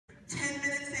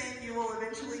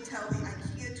eventually tell the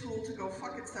IKEA tool to go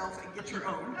fuck itself and get your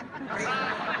own,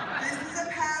 right? This is a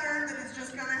pattern that is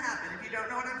just gonna happen. If you don't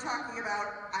know what I'm talking about,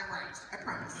 I'm right, I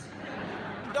promise.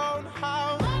 Don't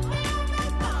have.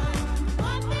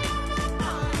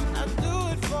 I do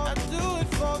it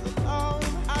for the love.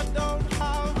 I don't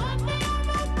have. I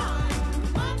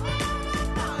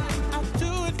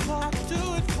do it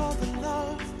for the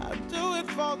love. I do it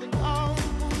for the love.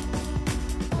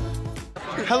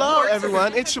 Hello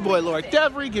everyone, it's your boy Lord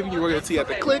Devery giving you royalty at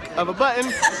the click of a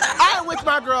button. I'm with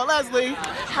my girl Leslie.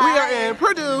 Hi. We are in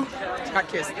Purdue.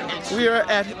 We are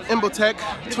at Embotech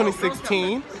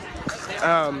 2016.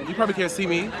 You probably can't see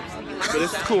me, but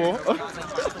it's cool.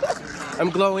 I'm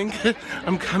glowing.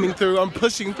 I'm coming through. I'm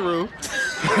pushing through.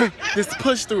 This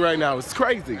push through right now is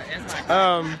crazy.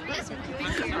 I'm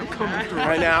coming through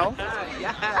right now.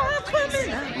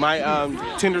 My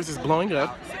Tinder's is blowing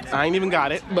up. I ain't even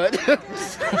got it, but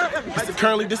it's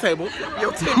currently disabled.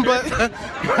 But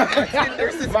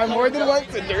my more than one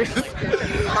Tinder.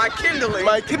 My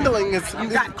kindling is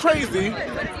crazy.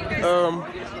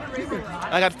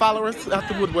 I got followers out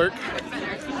the woodwork.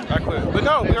 I quit. But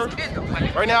no, we're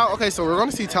right now. Okay, so we're going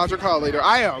to see Tadrick Hall later.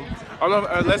 I am. I don't know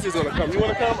if Leslie's going to come. You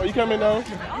want to come? Are you coming now?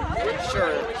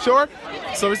 Sure. Sure?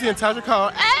 So we're seeing Tadrick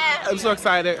Hall. I'm so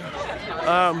excited.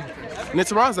 And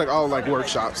it's around like all like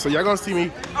workshops, so y'all gonna see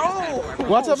me. Oh,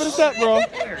 watch out for the set, bro.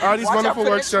 All these wonderful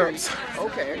workshops,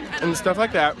 okay, and stuff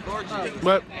like that.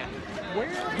 But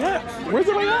where's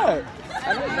everybody at?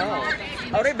 I don't know.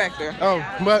 Oh, they back there. Oh,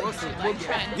 but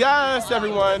yes,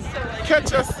 everyone,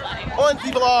 catch us on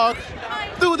the vlog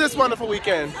through this wonderful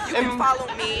weekend. You can follow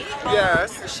me.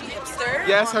 Yes. Hershey Hipster.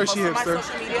 Yes, Hershey Hipster. Hipster.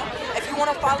 Social media. If you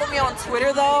want to follow me on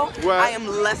Twitter, though, what? I am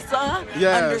Lessa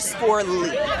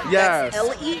 _Lee. Yes.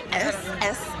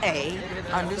 That's LESSA_LEE.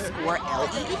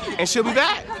 And she'll be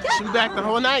back. She'll be back the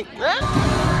whole night.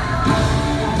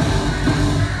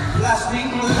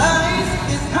 Lasting life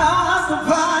is how I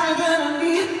survive, and I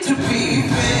need to be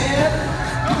fair.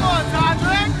 Come on,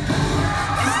 Tadrick.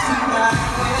 It's tonight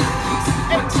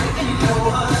we're taking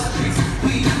over the streets.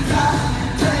 We got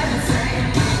plans saying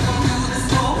we gon' do this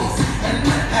always, and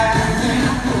we're having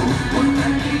a move.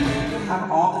 I have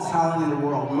all the talent in the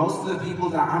world. Most of the people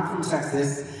that I'm from Texas,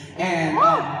 and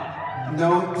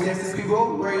no Texas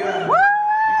people, where you at?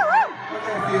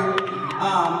 Okay, a few.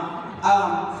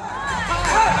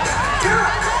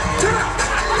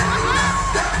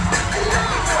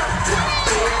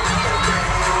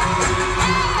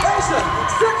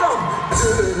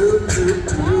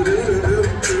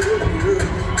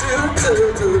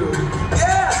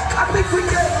 Yeah, I think we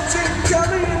get Jim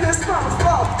Kelly in this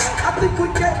motherfucker. I think we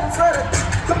get ready.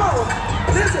 Come on,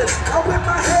 listen. I whip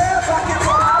my hair back and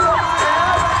roll. I whip my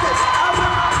hair back and I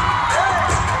whip my hair.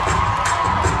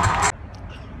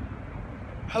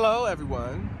 Hello,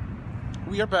 everyone.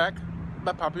 We are back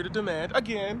by popular demand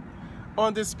again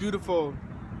on this beautiful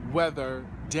weather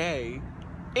day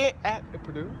at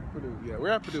Purdue. Yeah, we're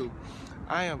at Purdue.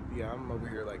 I'm over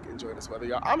here like enjoying this weather,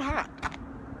 y'all. I'm hot.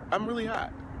 I'm really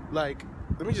hot. Like,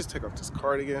 let me just take off this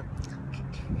cardigan.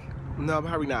 No,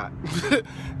 probably not,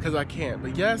 because I can't.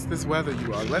 But yes, this weather,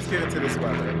 you all. Let's get into this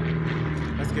weather.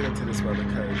 Let's get into this weather,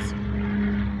 because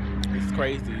it's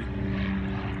crazy.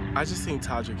 I just seen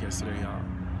Tadrick yesterday, y'all.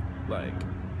 Like,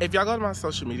 if y'all go to my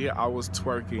social media, I was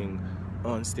twerking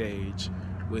on stage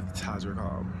with Tadrick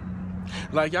Hall.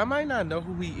 Like, y'all might not know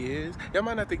who he is. Y'all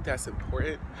might not think that's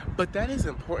important, but that is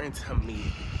important to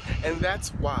me. And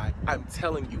that's why I'm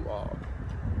telling you all.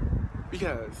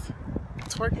 Because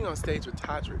twerking on stage with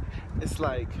Tadrick, it's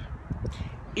like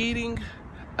eating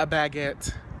a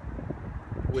baguette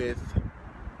with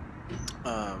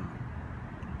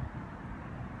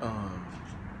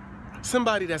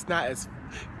somebody that's not as,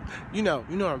 you know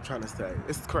what I'm trying to say.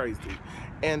 It's crazy.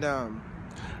 And I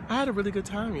had a really good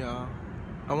time, y'all.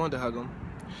 I wanted to hug him,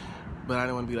 but I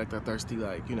didn't want to be like that thirsty,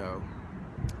 like, you know,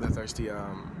 that thirsty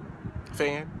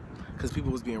fan, because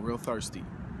people was being real thirsty,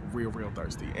 real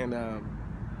thirsty, and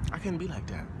I couldn't be like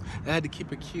that. I had to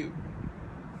keep it cute.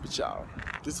 But y'all,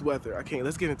 this weather, I can't.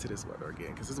 Let's get into this weather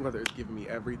again, because this weather is giving me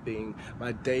everything,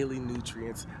 my daily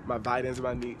nutrients, my vitamins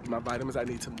I need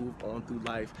to move on through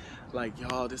life. Like,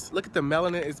 y'all, this, look at the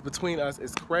melanin is between us.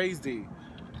 It's crazy.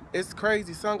 It's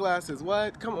crazy. Sunglasses,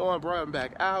 what? Come on, bro, I'm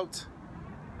back out.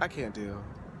 I can't deal.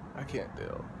 I'm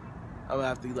gonna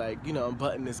have to, like, you know,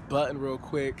 unbutton this button real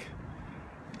quick,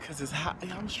 because it's hot.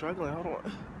 Yeah, I'm struggling. Hold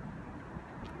on.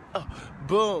 Oh,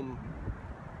 boom.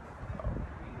 Oh.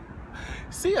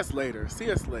 See us later, bro. See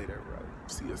us later.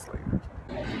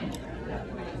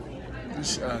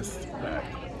 It's us back.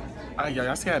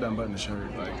 Y'all see how I done button the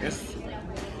shirt? Like, it's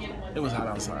It was hot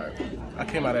outside. I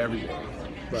came out of everything.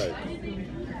 But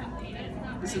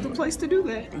This is the place to do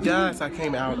that. yes, I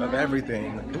came out of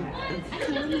everything.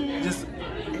 Just,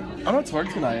 I'm gonna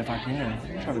twerk tonight if I can.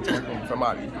 I'm trying to twerk on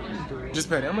somebody. Just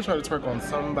Patty, I'm gonna try to twerk on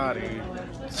somebody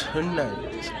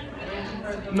tonight.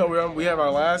 No, we have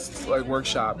our last like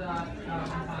workshop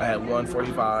at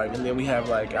 1:45, and then we have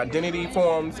like identity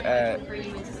forms at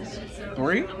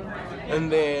 3,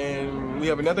 and then we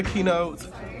have another keynote,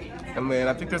 and then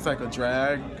I think there's like a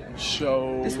drag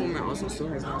show This woman also still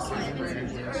has not seen me.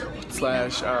 /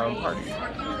 party.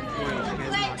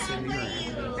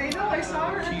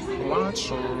 Keep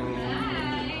watching.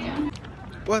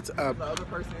 What's up,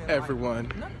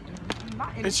 everyone?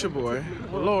 It's your boy,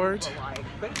 Lord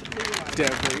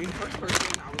Devery.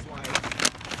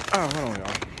 Oh, hold on,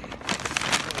 y'all.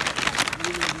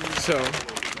 So,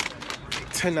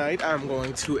 tonight I'm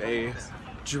going to a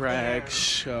drag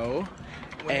show,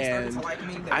 and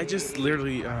I just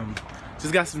literally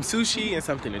just got some sushi and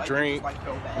something to drink.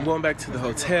 I'm going back to the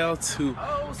hotel to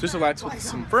just relax with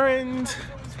some friends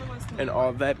and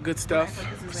all that good stuff.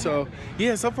 So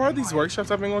yeah, so far these workshops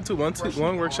I've been going to,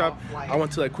 one workshop I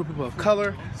went to like queer people of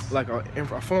color, like a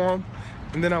forum,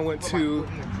 and then I went to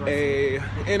a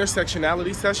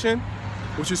intersectionality session,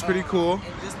 which was pretty cool,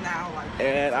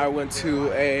 and I went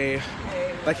to a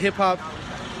like hip hop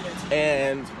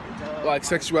and like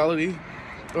sexuality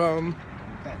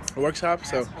workshop.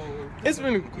 So it's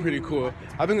been pretty cool.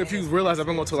 I think if you realize, I've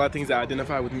been going to a lot of things that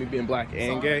identify with me being black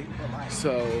and gay,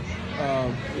 so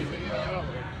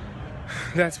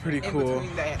that's pretty cool. In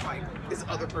between that, like, this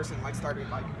other person like started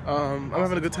like. I'm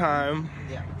having a good time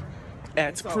Yeah.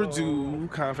 at Purdue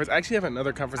conference. I actually have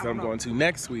another conference that I'm going to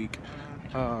next week.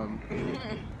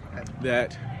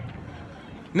 That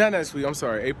not next week. I'm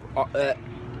sorry,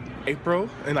 April,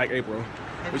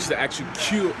 which is the actual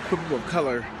queer people of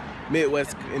color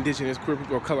Midwest Indigenous Queer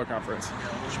People of Color Conference,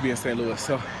 which will be in St. Louis.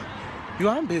 So, you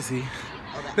know, I'm busy.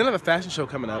 Then I have a fashion show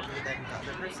coming up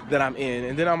that I'm in,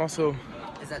 and then I'm also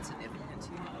Is that significant to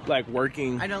you? like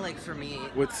working I know, like for me,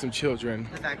 with some children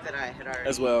the fact that I had already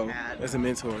as well had, as a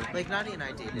mentor. like Nadia and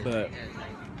I dated But in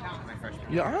my freshman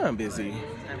yeah, I'm busy.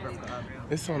 I broke up.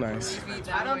 It's so nice.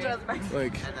 I don't trust my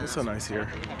Like, it's so nice here.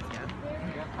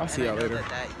 I'll see y'all And I know later.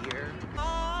 that year.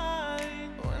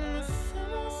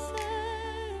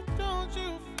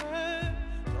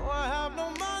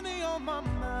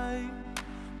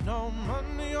 No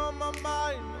money on my mind,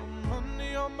 no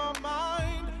money on my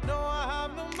mind. No, I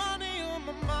have no money on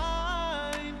my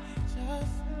mind.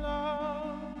 Just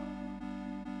love.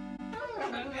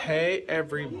 Hey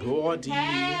everybody.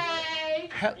 Hey.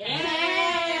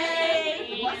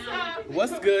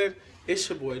 What's good? It's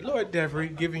your boy Lord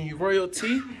Devery giving you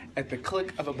royalty at the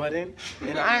click of a button.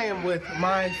 And I am with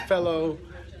my fellow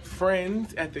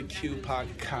friends at the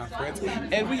QPOC conference.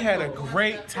 And we had a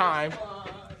great time.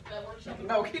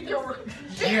 No, keep your.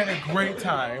 We had a great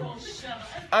time.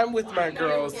 I'm with my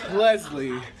girls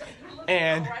Leslie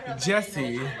and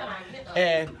Jessie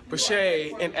and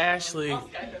Brashay and Ashley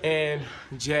and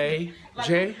Jay,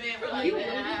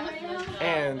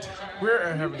 and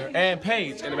we're having and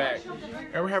Paige in the back,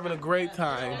 and we're having a great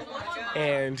time.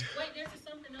 And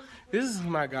this is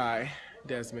my guy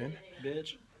Desmond.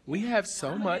 Bitch. We have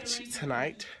so much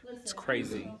tonight. It's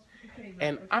crazy.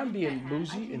 And I'm being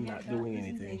bougie and not doing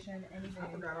anything.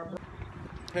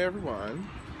 Hey everyone,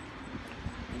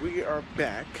 we are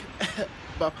back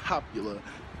by popular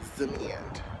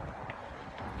demand.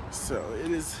 So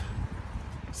it is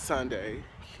Sunday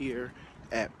here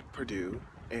at Purdue,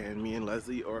 and me and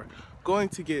Leslie are going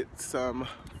to get some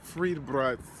free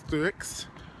bread sticks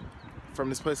from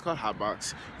this place called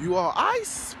Hotbox. You all,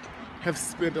 have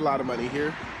spent a lot of money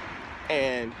here,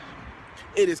 and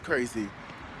it is crazy.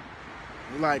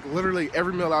 Like literally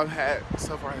every meal I've had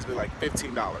so far has been like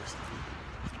 $15.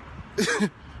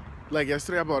 Like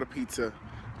yesterday I bought a pizza,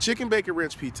 chicken bacon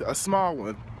ranch pizza, a small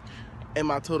one, and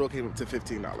my total came up to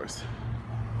 $15.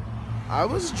 I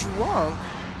was drunk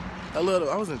a little.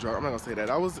 I wasn't drunk, I'm not gonna say that.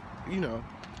 I was, you know,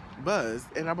 buzzed,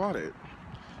 and I bought it.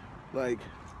 Like,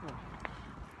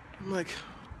 I'm like,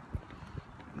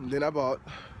 then I bought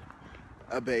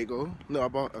a bagel. No, I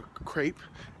bought a crepe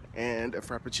and a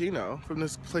frappuccino from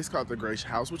this place called the Grace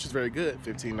House, which is very good,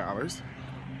 $15.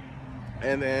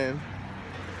 And then,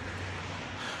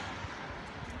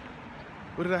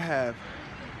 what did I have?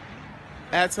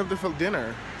 I had something for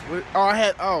dinner. I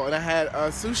had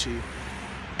sushi,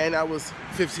 and that was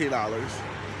 $15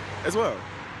 as well.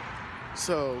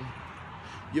 So,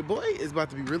 your boy is about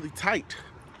to be really tight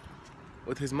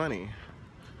with his money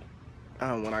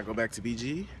when I go back to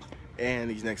BG and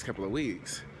these next couple of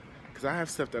weeks. I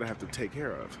have stuff that I have to take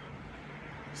care of.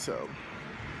 So.